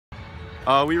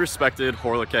We respected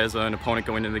Horlick as an opponent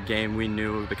going into the game. We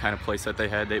knew the kind of play set they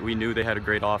had. We knew they had a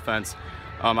great offense.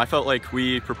 I felt like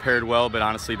we prepared well, but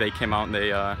honestly, they came out and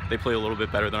they played a little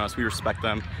bit better than us. We respect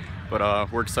them,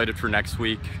 but we're excited for next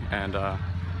week, and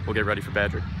we'll get ready for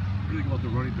Badger. What do you think about the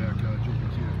running back, Joe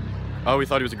Garcia? We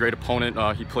thought he was a great opponent.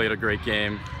 He played a great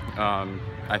game.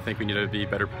 I think we need to be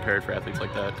better prepared for athletes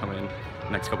like that coming in the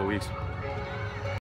next couple of weeks.